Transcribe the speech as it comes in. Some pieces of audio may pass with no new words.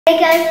Hey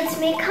guys, it's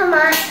me,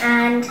 Khama,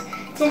 and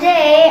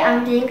today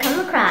I'm doing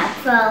Khama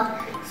craft.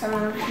 Well, some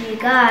of you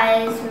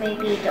guys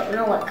maybe don't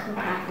know what Khama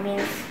craft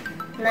means.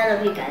 None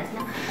of you guys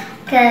know,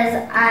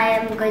 because I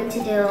am going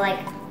to do like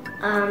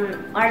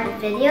art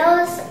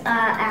videos,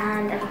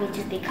 and I'm going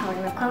to be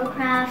coloring the Khama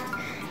craft.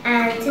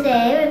 And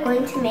today we're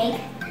going to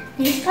make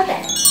these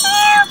puppets.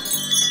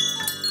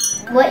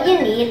 What you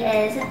need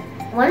is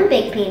one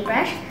big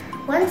paintbrush,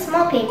 one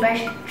small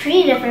paintbrush,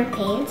 3 different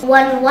paints,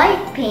 1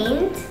 white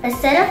paint, a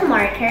set of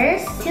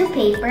markers, 2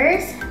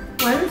 papers,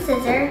 1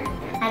 scissor,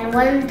 and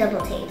 1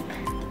 double tape.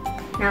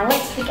 Now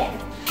let's begin.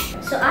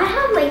 So I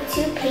have my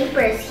 2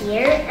 papers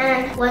here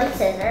and 1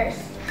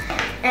 scissors.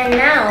 And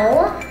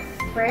now,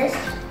 first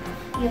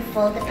you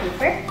fold the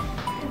paper,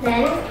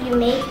 then you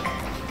make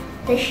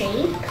the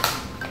shape.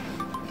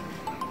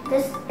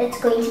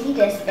 It's going to be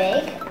this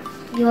big.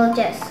 You will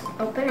just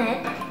open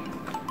it,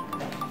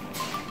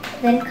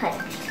 then cut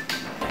it.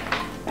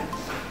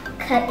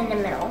 Cut in the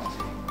middle.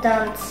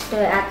 Don't do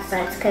it at the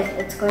sides because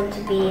it's going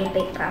to be a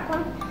big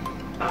problem.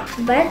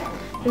 But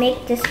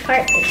make this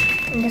part big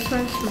and this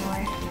one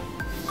smaller.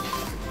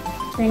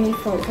 Then you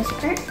fold this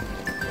part.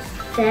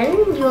 Then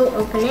you'll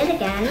open it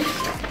again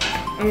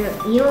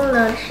and you will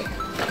notice it.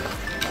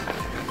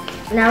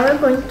 Now we're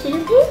going to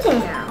do painting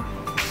now.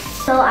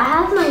 So I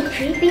have my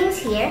 3 paints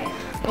here.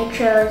 I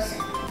chose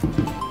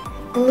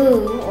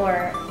blue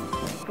or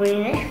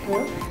greenish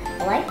blue,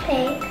 a light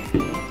pink,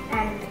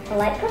 and a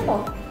light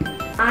purple.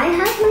 I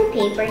have my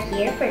paper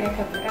here for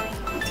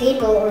the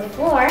table or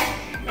floor,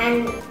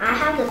 and I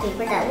have the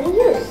paper that we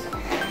use.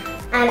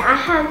 And I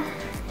have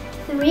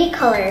 3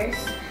 colors,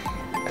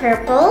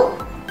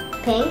 purple,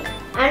 pink,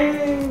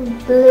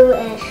 and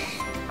bluish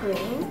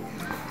green.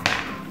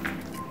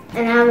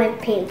 And I have my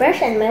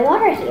paintbrush and my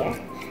water here.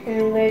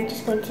 And we're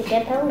just going to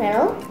dip a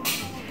little.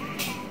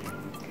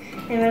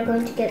 And we're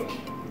going to get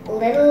a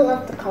little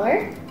of the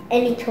color.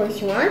 Any choice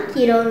you want.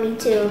 You don't need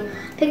to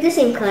pick the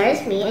same color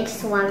as me. I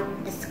just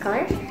want this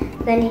color.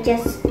 Then you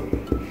just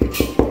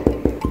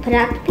put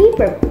out the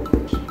paper.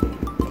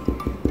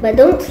 But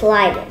don't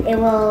slide it. It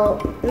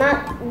will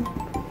not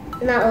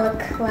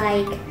look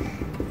like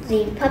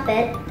the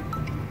puppet.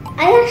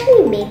 I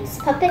actually made this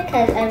puppet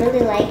because I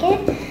really like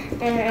it.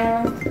 And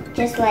I was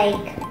just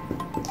like,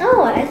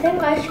 oh, I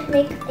think I should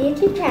make a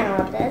YouTube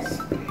channel of this.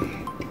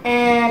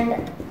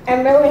 And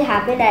I'm really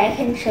happy that I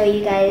can show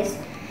you guys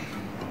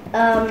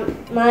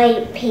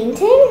my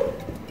painting,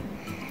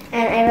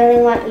 and I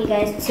really want you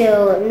guys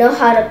to know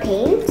how to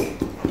paint.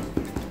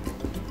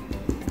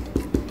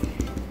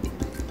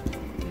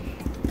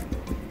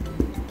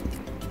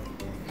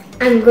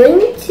 I'm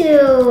going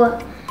to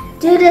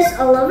do this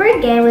all over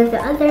again with the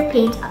other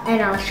paint,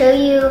 and I'll show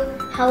you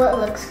how it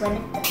looks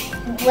when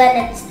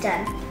it's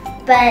done.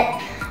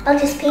 But I'll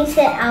just paint it.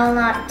 I'll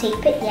not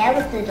tape it yet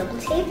with the double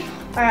tape,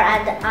 or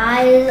at the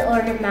eyes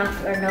or the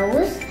mouth or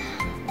nose,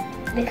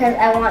 because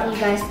I want you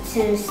guys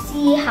to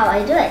see how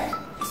I do it.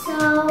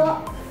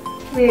 So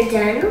we're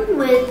done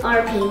with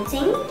our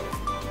painting.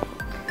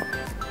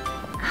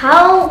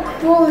 How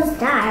cool is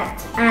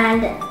that?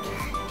 And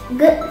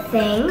good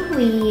thing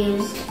we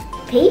used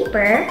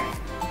paper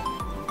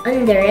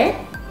under it,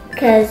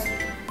 because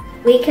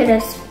we could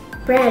have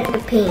spread the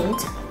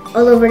paint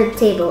all over the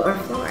table or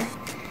floor.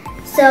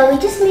 So we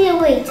just need to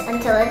wait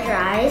until it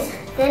dries,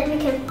 then we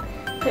can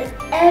put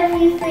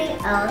everything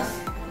else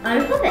on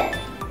a puppet.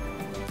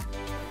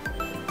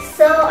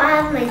 So I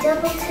have my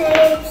double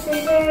tape,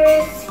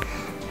 scissors,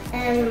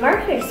 and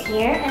markers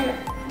here, and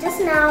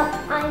just now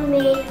I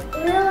made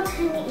little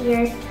tiny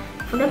ears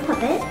for the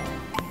puppet.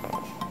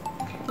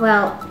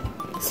 Well,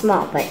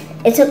 small, but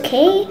it's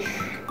okay.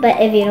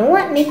 But if you don't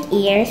want to make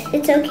ears,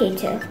 it's okay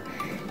too.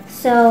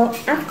 So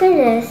after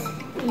this,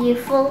 you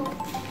fold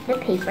the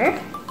paper,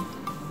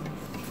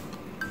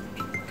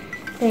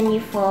 then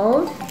you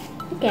fold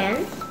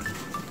again,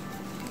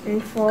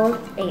 and fold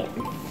again.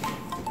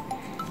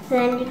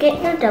 Then you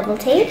get your double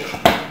tape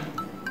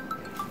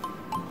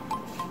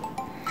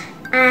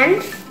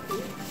and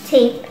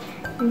tape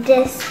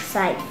this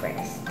side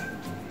first.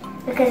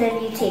 Because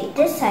if you tape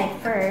this side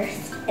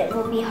first, it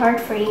will be hard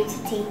for you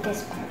to tape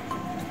this part.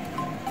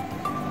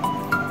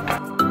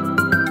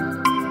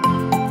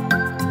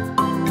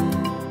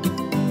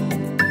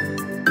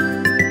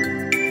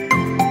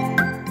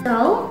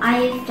 So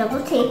I've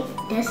double taped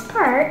this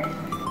part.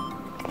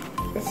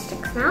 This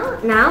sticks now.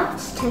 Now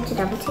it's time to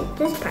double tape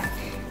this part.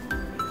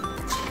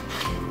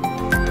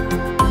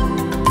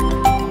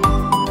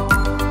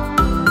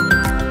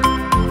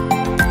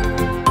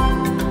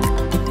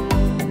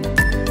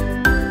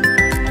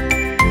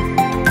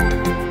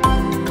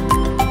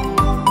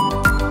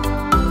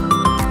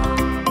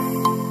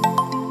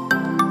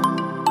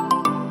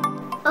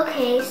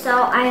 Okay,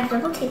 so I have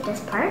double taped this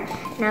part.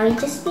 Now we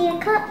just need to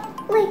cut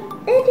like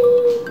itty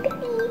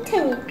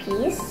tiny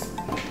piece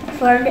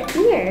for the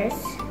ears,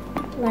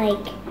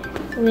 like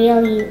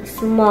really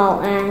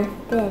small and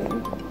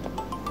thin,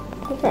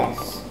 like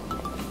this.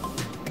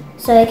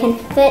 So it can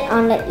fit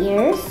on the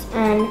ears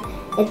and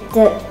it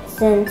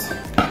doesn't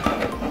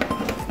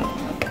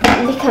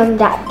become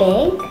that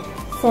big.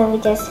 So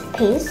we just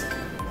paste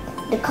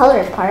the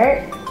color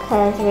part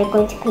because we're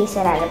going to paste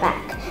it at the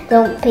back.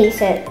 Don't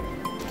paste it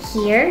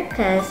here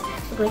because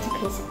we're going to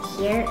paste it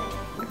here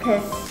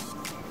because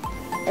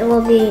it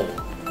will be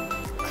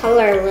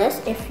colorless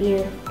if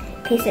you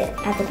paste it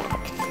at the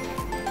back.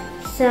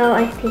 So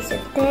I paste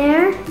it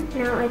there.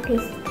 Now I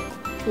paste it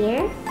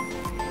here.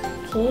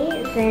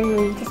 Okay, then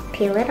we just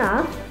peel it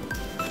off.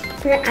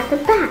 Put it at the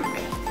back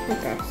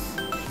like this.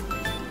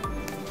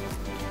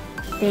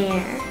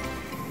 There.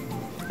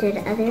 Did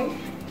the other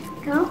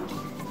go?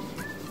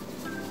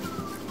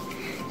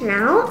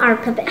 Now our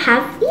puppet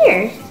has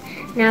ears.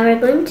 Now we're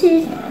going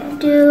to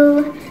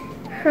do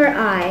her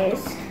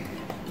eyes.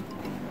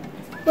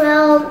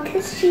 Well,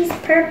 because she's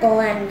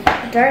purple and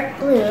dark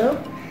blue,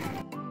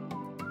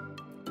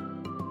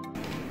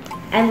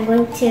 I'm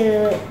going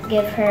to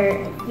give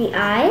her the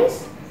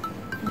eyes.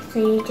 So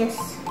you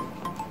just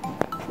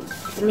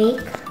make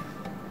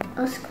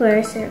a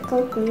square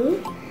circle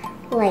green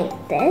like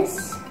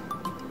this.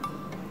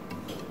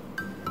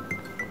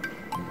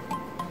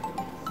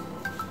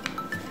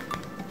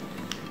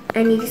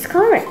 And you just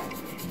color it.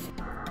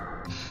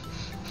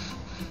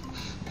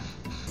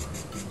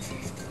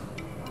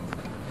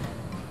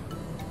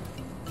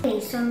 Okay,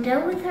 so I'm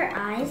done with her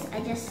eyes. I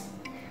just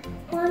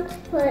want to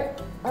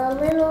put a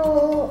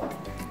little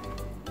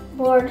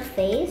bored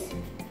face.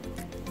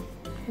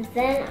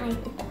 Then I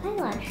put the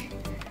eyelash.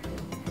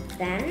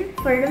 Then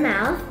for the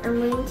mouth,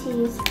 I'm going to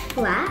use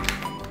black.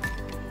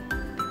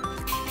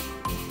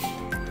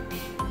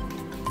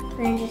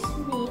 Then just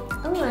make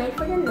a line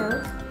for the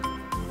nose.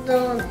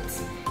 Don't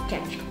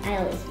judge. I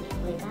always make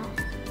like that.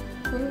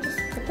 Then just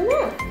put the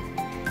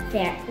mouth.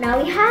 There.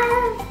 Now we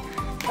have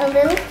a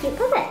little cute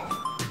puppet.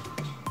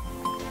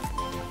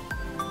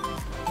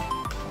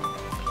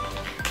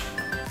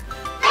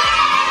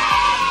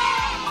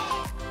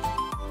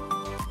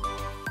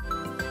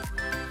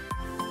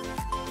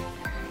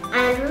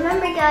 And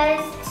remember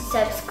guys to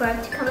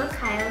subscribe to Khama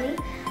Kylie,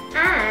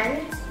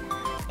 and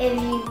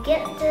if you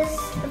get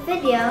this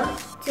video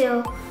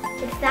to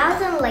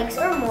 1,000 likes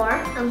or more,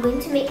 I'm going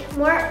to make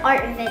more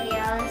art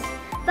videos.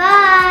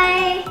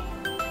 Bye!